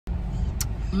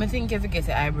I think if you get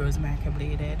your eyebrows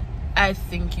microbladed, I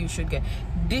think you should get.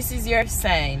 This is your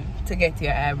sign to get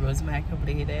your eyebrows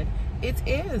microbladed. It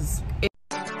is.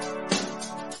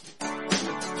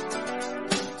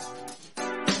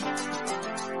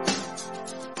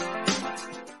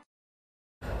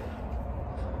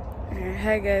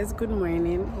 Hi guys, good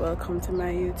morning. Welcome to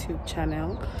my YouTube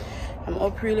channel. I'm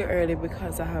up really early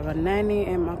because I have a 9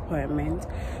 a.m. appointment.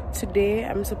 Today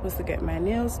I'm supposed to get my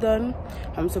nails done.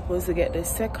 I'm supposed to get the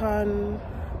second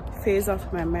phase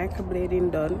of my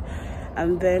microblading done,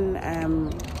 and then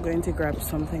I'm going to grab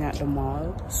something at the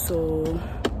mall. So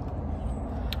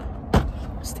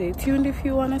stay tuned if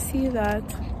you want to see that.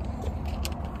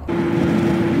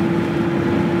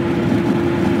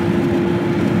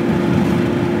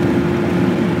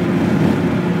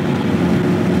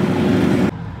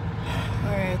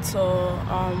 So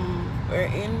we're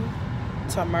in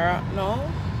Tamara now,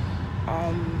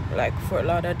 like Fort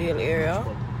Lauderdale area.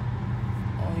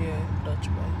 Oh yeah, Dutch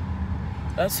boy.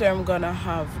 That's where I'm gonna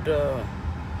have the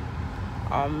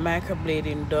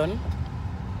microblading done.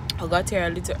 I got here a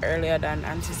little earlier than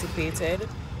anticipated,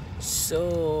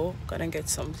 so gonna get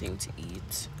something to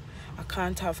eat. I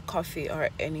can't have coffee or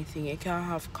anything. You can't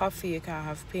have coffee, you can't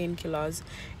have painkillers,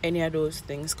 any of those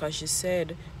things, because she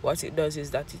said what it does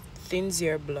is that it thins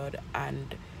your blood,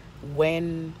 and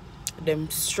when them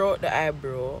stroke the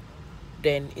eyebrow,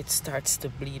 then it starts to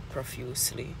bleed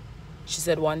profusely. She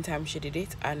said one time she did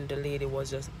it and the lady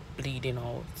was just bleeding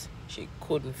out. She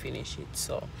couldn't finish it.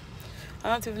 So I'm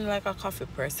not even like a coffee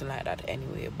person like that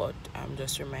anyway, but I'm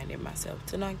just reminding myself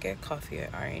to not get coffee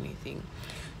or anything.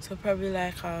 So probably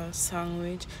like a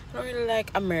sandwich. I don't really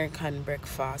like American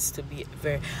breakfast, to be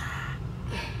very...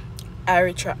 I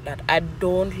retract that. I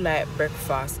don't like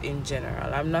breakfast in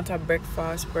general. I'm not a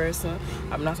breakfast person.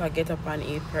 I'm not a get up and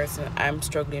eat person. I'm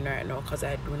struggling right now because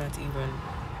I do not even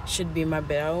should be in my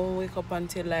bed. I won't wake up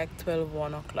until like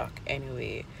 1 o'clock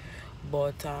anyway.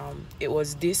 But it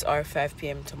was this or 5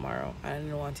 p.m. tomorrow. I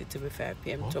didn't want it to be 5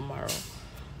 p.m. tomorrow.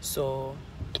 So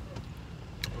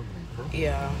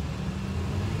yeah,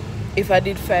 if I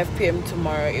did 5 p.m.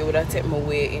 tomorrow, it would have taken me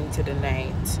way into the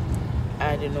night.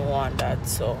 I didn't want that.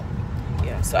 So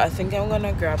yeah, so I think I'm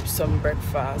gonna grab some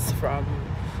breakfast from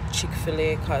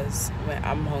Chick-fil-A because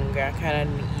I'm hungry. I kind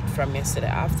of eat from yesterday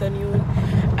afternoon,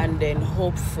 and then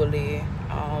hopefully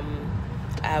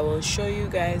I will show you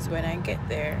guys when I get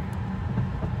there.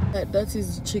 That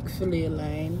is the Chick-fil-A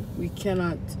line. We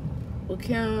can't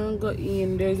go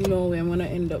in. There's no way I'm gonna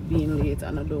end up being late,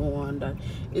 and I don't want that.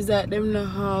 Is that them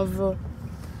not have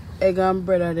egg and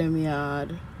bread at them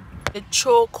yard?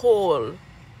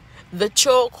 The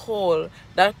chokehold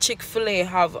that Chick-fil-A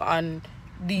have on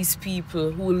these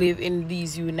people who live in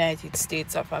these United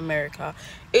States of America,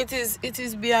 it is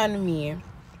beyond me.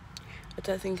 But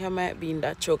I think I might be in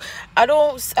that choke. I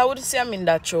wouldn't say I'm in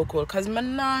that chokehold because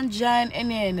I'm not join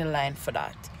any line for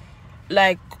that.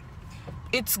 Like,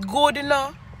 it's good, you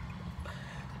know.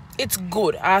 It's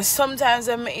good, and sometimes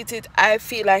when I eat it, I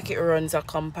feel like it runs a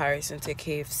comparison to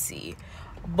KFC,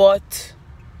 but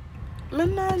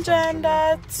I'm not enjoying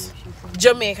that.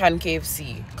 Jamaican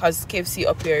KFC, because KFC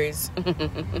up here is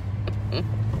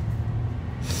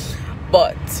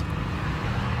but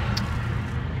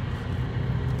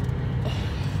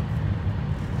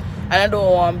and I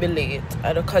don't want to be late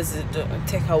because it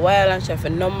take a while and she have a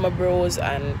number bros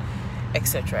and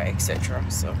etc.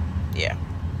 So yeah,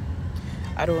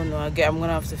 I don't know. Again, I'm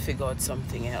gonna have to figure out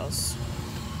something else.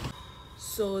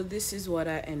 So this is what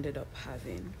I ended up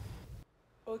having.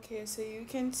 Okay, so you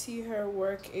can see her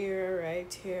work area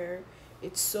right here.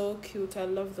 It's so cute. I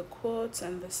love the quotes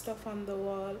and the stuff on the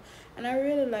wall, and I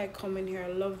really like coming here.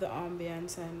 I love the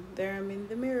ambience, and there I'm in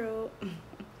the mirror.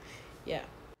 Yeah,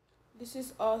 this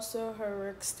is also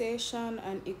her workstation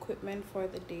and equipment for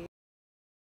the day.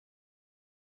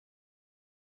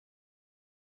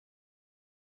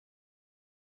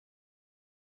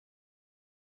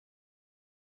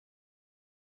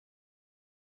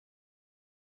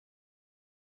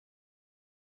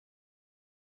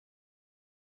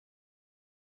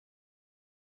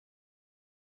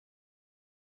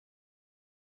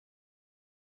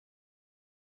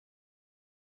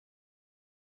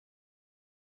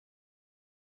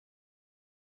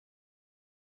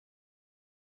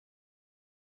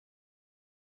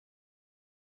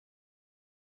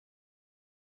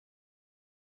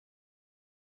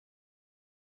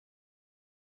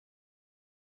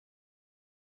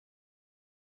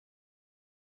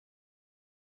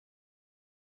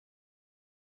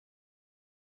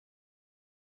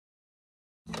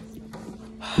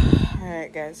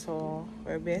 Alright guys, so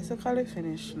we're basically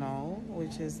finished now,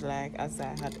 which is like as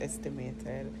I had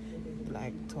estimated.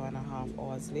 like 2.5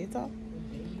 hours later.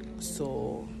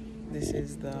 So this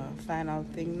is the final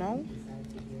thing now.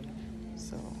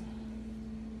 So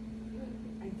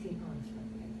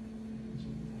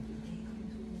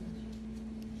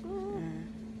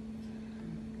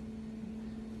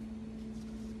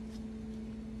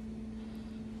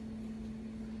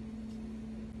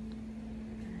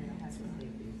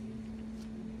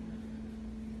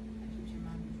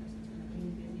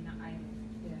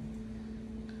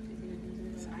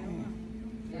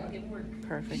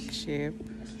perfect shape.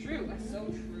 That's true. That's so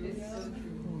true. It's so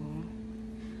true. Cool.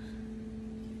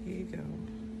 Here you go.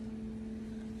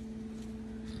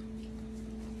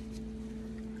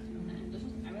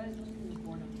 I realized this one was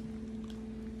born on.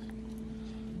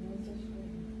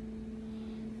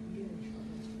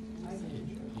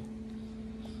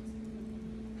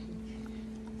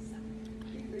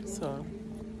 So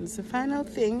it's the final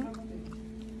thing.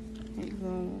 Here you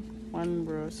go. 1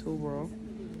 row, 2 row.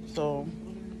 So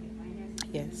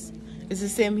yes, it's the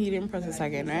same healing process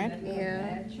again, right?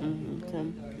 Yeah. So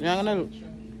you're not gonna look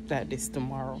like this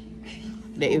tomorrow.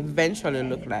 They eventually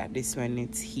look like this when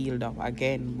it's healed up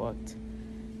again, but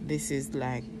this is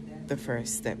like the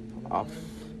first step of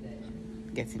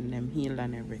getting them healed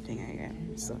and everything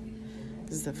again. So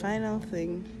this is the final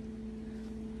thing.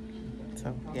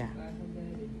 So yeah.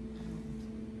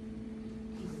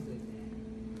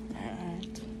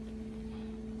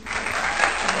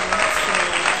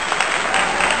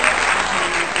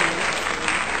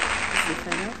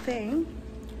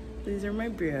 These are my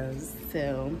brows,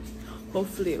 so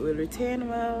hopefully it will retain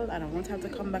well. I don't want to have to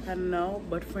come back and know,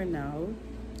 but for now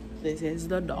this is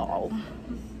the doll.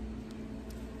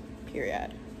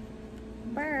 Period.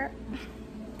 Bye.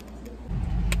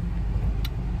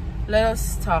 Let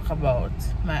us talk about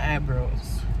my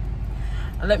eyebrows.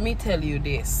 Let me tell you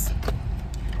this,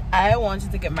 I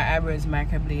wanted to get my eyebrows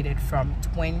microbladed from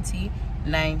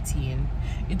 2019.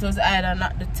 It was either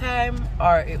not the time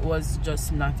or it was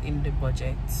just not in the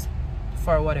budget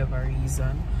for whatever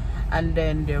reason. And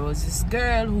then there was this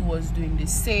girl who was doing the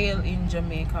sale in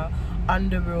Jamaica on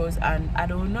the brows, and I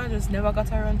don't know, I just never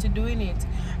got around to doing it.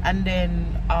 And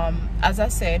then as I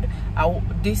said,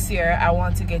 this year I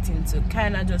want to get into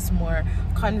kind of just more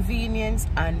convenience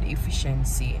and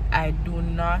efficiency. I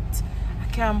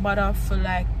can't bother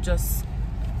for just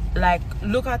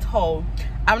look at how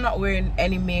I'm not wearing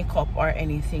any makeup or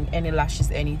anything, any lashes,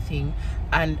 anything,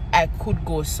 and I could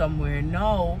go somewhere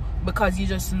now because you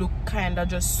just look kind of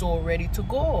just so ready to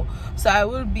go. So I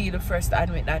will be the first to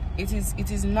admit that it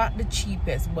is not the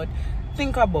cheapest, but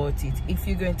think about it. If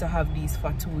you're going to have these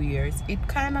for 2 years, it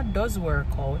kind of does work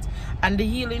out, and the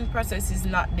healing process is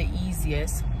not the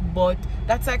easiest, but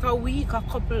that's like a week, a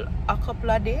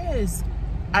couple of days,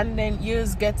 and then you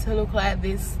just get to look like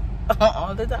this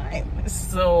all the time.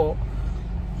 So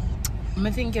I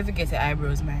think if you get your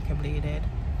eyebrows microbladed,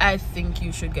 I think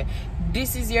you should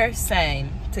this is your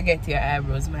sign to get your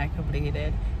eyebrows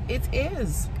microbladed. It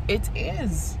is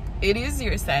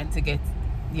your sign to get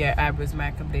your eyebrows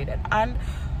microbladed. And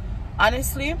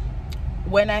honestly,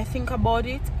 when I think about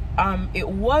it, it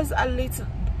was a little,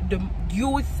 you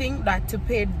would think that to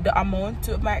pay the amount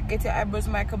to get your eyebrows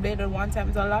microbladed one time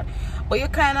is a lot, but you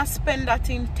kind of spend that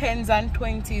in 10s and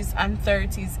 20s and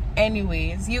 30s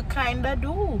anyways. You kind of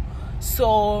do.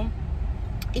 So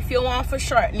if you want to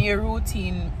shorten your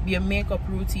routine, your makeup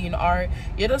routine, or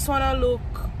you just want to look,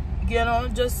 you know,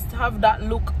 just have that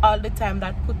look all the time,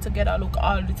 that put together look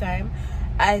all the time,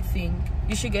 I think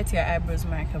you should get your eyebrows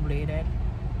microbladed.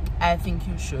 I think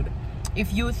you should.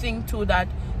 If you think too that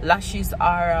lashes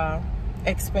are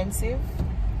expensive,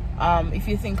 if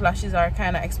you think lashes are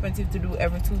kind of expensive to do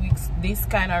every 2 weeks, this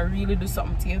kind of really do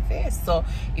something to your face. So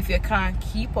if you can't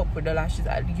keep up with the lashes,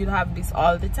 you'll have this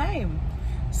all the time.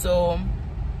 So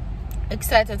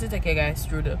excited to take you guys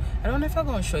through I don't know if I'm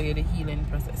going to show you the healing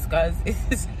process, because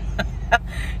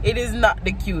it is not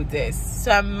the cutest.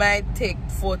 So I might take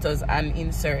photos and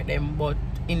insert them but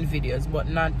in videos, but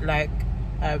not like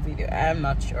a video. I'm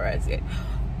not sure as yet,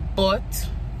 but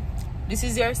this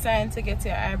is your sign to get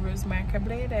your eyebrows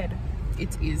microbladed.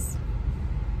 It is.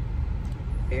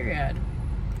 Period.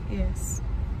 Yes.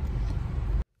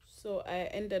 So I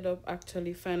ended up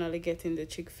actually finally getting the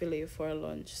Chick-fil-A for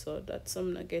lunch. So that's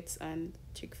some nuggets and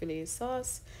Chick-fil-A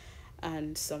sauce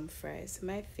and some fries.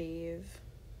 My fave.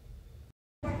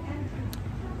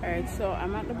 Alright, so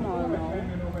I'm at the mall now.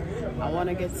 I want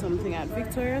to get something at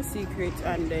Victoria's Secret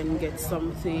and then get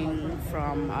something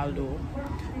from Aldo.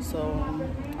 So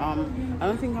I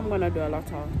don't think I'm gonna do a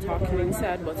lot of talking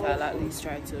inside, but I'll at least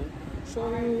try to show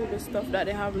you the stuff that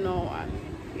they have now, and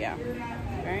yeah,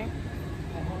 right.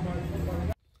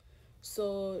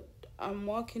 So I'm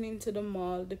walking into the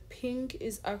mall. The pink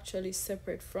is actually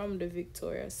separate from the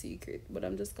Victoria's Secret, but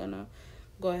I'm just gonna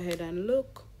go ahead and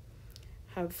look.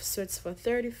 Have sweats for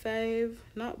 35,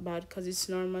 not bad because it's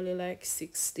normally like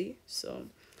 60. So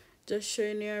just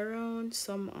showing you around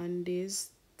some undies.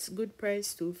 It's good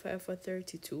price too, 5 for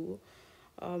 32.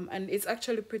 And it's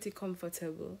actually pretty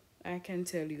comfortable. I can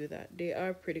tell you that they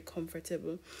are pretty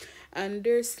comfortable, and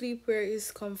their sleepwear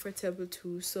is comfortable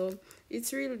too. So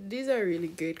it's really, these are really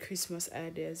great Christmas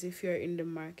ideas if you're in the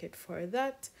market for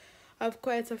that. I have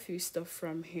quite a few stuff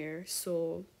from here,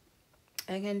 so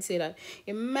I can say that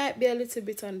it might be a little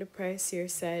bit on the pricier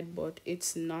side, but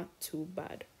it's not too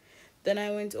bad. Then I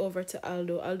went over to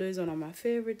Aldo. Aldo is one of my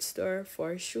favorite store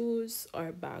for shoes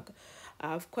or bag.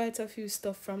 I have quite a few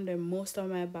stuff from them. Most of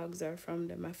my bags are from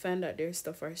them. I find that their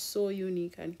stuff are so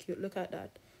unique and cute. Look at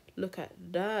that. Look at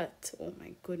that. Oh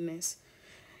my goodness.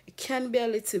 It can be a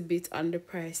little bit on the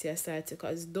pricier side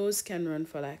because those can run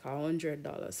for like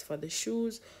 $100. For the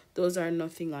shoes, those are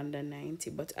nothing under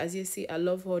 90. But as you see, I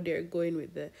love how they're going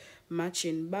with the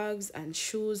matching bags and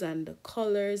shoes and the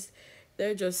colors.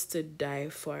 They're just to die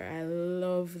for. I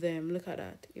love them. Look at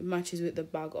that. It matches with the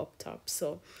bag up top.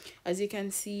 So as you can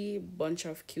see, bunch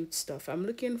of cute stuff. I'm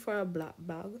looking for a black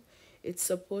bag. It's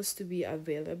supposed to be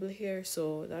available here,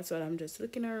 so that's what I'm just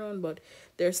looking around. But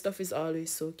their stuff is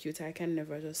always so cute. I can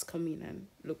never just come in and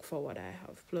look for what I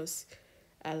have. Plus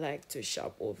I like to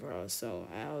shop overall, so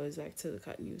I always like to look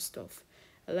at new stuff.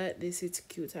 I like this. It's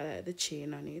cute. I like the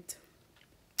chain on it.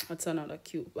 That's another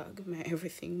cute bag, my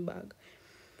everything bag.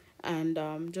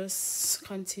 And just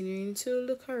continuing to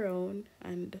look around,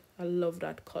 and I love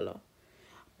that color.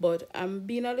 But I'm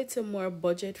being a little more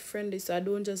budget friendly, so I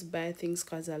don't just buy things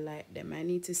because I like them. I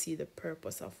need to see the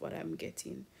purpose of what I'm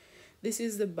getting. This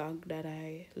is the bag that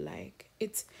I like.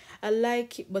 I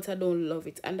like it, but I don't love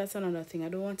it, and that's another thing. I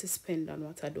don't want to spend on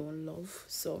what I don't love,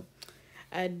 so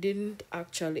I didn't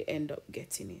actually end up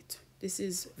getting it. This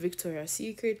is Victoria's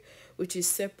Secret, which is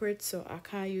separate, so I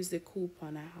can't use the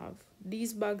coupon I have.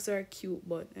 These bags are cute,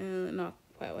 but not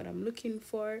quite what I'm looking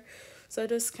for. So I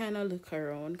just kind of look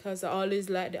around because I always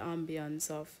like the ambience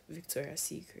of Victoria's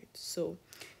Secret. So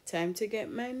time to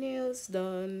get my nails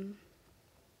done.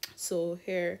 So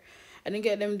here, I didn't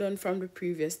get them done from the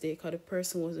previous day because the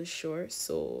person wasn't sure.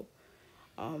 So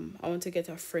I want to get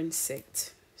a French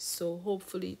set. So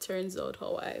hopefully it turns out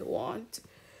how I want.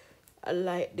 I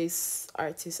like this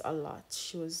artist a lot.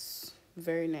 She was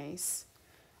very nice.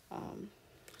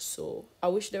 So I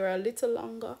wish they were a little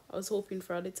longer. I was hoping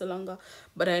for a little longer,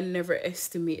 but I never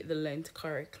estimate the length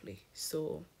correctly.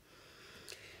 So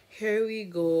here we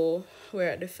go. We're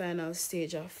at the final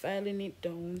stage of filing it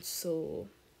down. So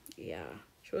yeah,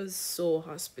 she was so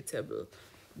hospitable.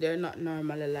 They're not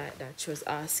normally like that. She was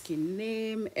asking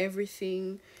name,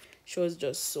 everything. She was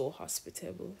just so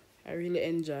hospitable. I really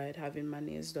enjoyed having my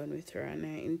nails done with her, and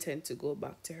I intend to go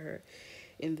back to her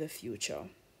in the future.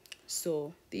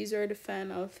 So these are the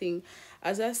final thing.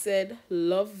 As I said,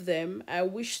 love them. I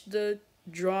wish the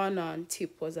drawn on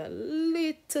tip was a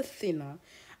little thinner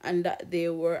and that they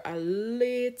were a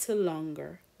little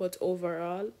longer, but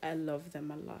overall I love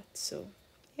them a lot. So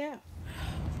yeah.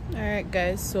 All right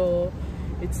guys, so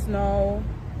it's now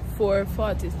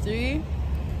 4:43.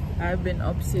 I've been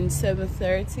up since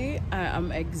 7:30. I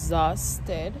am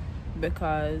exhausted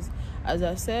because, as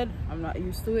I said, I'm not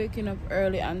used to waking up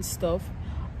early and stuff.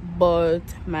 But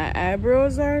my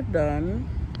eyebrows are done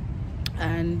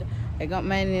and I got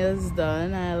my nails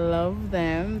done. I love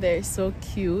them. They're so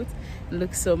cute.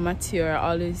 Look so mature. I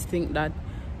always think that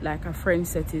like a French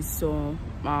set is so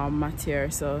mature,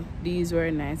 so these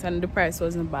were nice and the price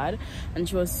wasn't bad, and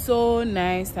she was so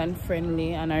nice and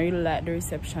friendly, and I really liked the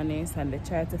receptionist. And they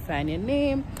tried to find your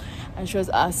name, and she was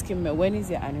asking me when is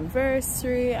your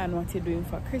anniversary and what you're doing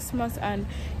for Christmas. And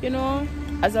you know,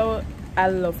 as I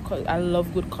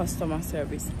love good customer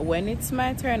service. When it's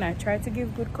my turn, I try to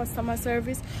give good customer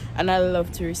service, and I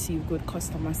love to receive good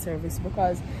customer service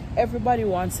because everybody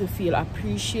wants to feel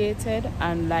appreciated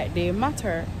and like they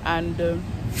matter. And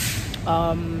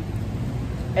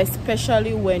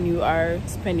especially when you are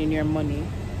spending your money,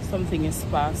 something is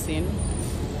passing.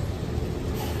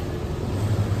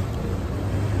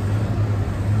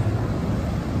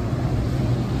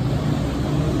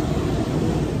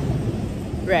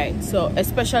 Right, so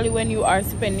especially when you are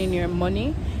spending your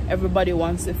money, everybody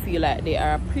wants to feel like they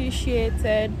are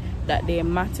appreciated, that they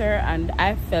matter, and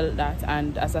I felt that.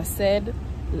 And as I said,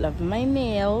 love my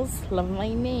nails,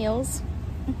 clicky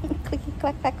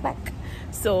clack clack clack.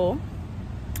 So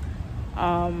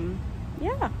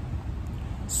yeah,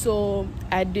 so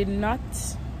I didn't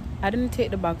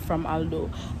take the bag from Aldo.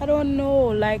 I don't know,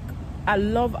 like I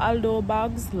love Aldo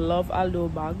bags, love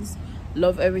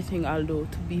everything Aldo,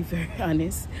 to be very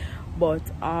honest, but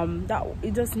that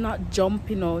it just not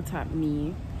jumping out at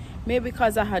me. Maybe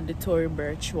because I had the Tory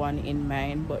Burch one in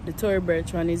mind, but the Tory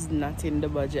Burch one is not in the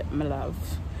budget, my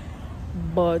love.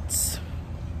 But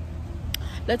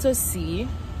let us see.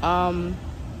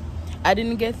 I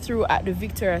didn't get through at the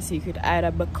Victoria's Secret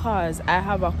either because I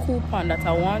have a coupon that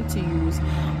I want to use,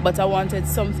 but I wanted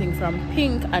something from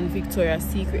Pink and Victoria's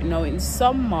Secret. Now in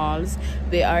some malls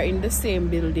they are in the same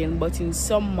building, but in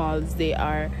some malls they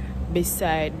are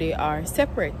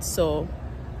separate. So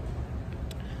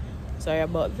sorry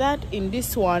about that. In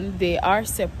this one they are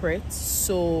separate,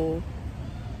 so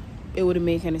it wouldn't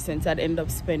make any sense. I'd end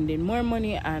up spending more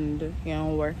money and, you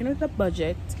know, working with a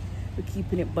budget. We're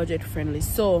keeping it budget friendly.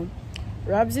 So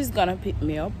Robs is gonna pick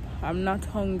me up. I'm not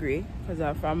hungry because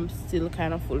I'm still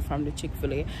kind of full from the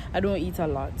Chick-fil-A. I don't eat a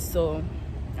lot, so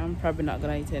I'm probably not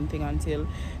gonna eat anything until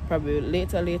probably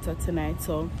later tonight.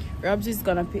 So Robs is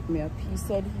gonna pick me up. He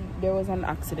said there was an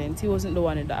accident. He wasn't the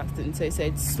one in the accident, so he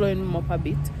said it's slowing him up a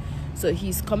bit. So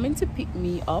he's coming to pick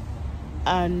me up,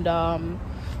 and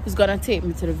he's gonna take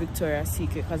me to the Victoria's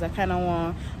Secret because I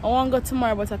want to go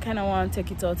tomorrow, but I kind of want to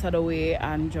take it out of the way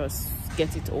and just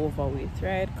get it over with,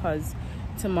 right? Because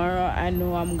tomorrow I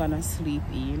know I'm gonna sleep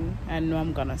in. And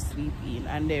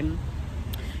then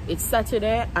it's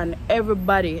Saturday and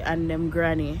everybody and them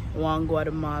granny want to go to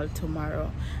the mall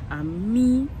tomorrow, and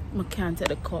me, I can't take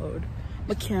the crowd.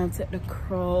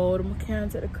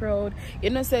 You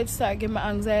know, so it start giving me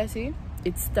anxiety.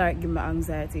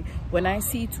 When I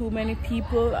see too many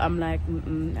people, I'm like,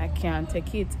 I can't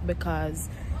take it, because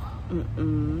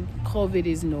COVID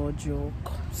is no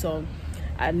joke. So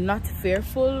I'm not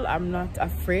fearful, I'm not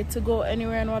afraid to go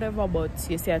anywhere and whatever, but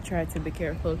you see, I try to be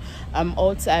careful. I'm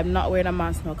outside. I'm not wearing a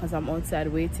mask now because I'm outside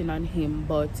waiting on him,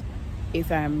 but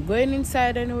if I'm going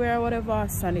inside anywhere or whatever,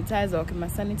 sanitizer, okay, my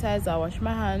sanitizer, wash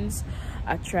my hands,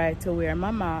 I try to wear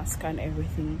my mask and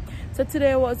everything. So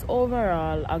today was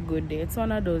overall a good day. It's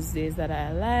one of those days that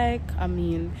I like. I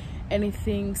mean,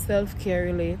 anything self-care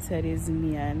related is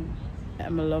me, and I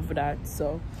love that.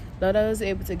 So that I was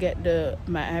able to get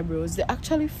my eyebrows. They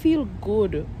actually feel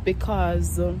good,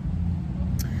 because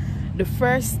the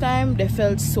first time they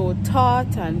felt so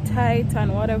taut and tight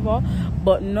and whatever,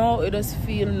 but now it does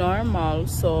feel normal.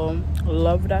 So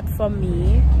love that for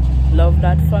me.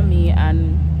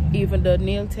 And even the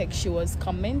nail tech, she was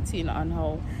commenting on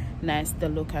how nice they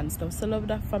look and stuff. So love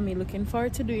that for me. Looking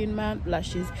forward to doing my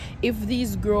lashes. If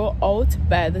these grow out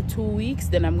by the 2 weeks,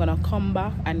 then I'm gonna come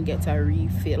back and get a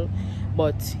refill.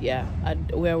 But yeah,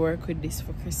 we'll work with this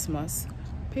for Christmas,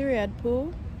 period.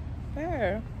 Pooh.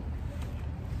 There.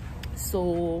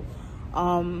 So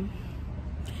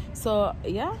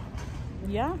yeah.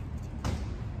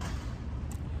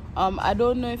 I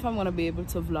don't know if I'm gonna be able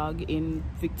to vlog in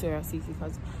Victoria's Secret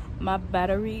because my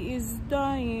battery is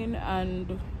dying,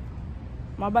 and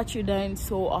my battery dying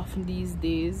so often these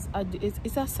days.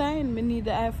 It's a sign. We need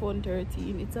the iPhone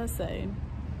 13. It's a sign.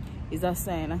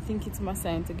 I think it's my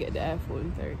sign to get the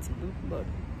iPhone 13, but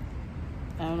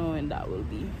I don't know when that will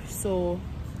be. So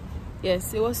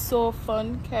yes, it was so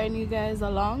fun carrying you guys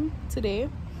along today,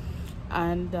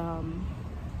 and I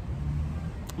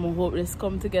hope this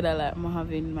come together like I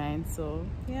have in mind. So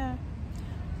yeah,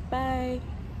 bye.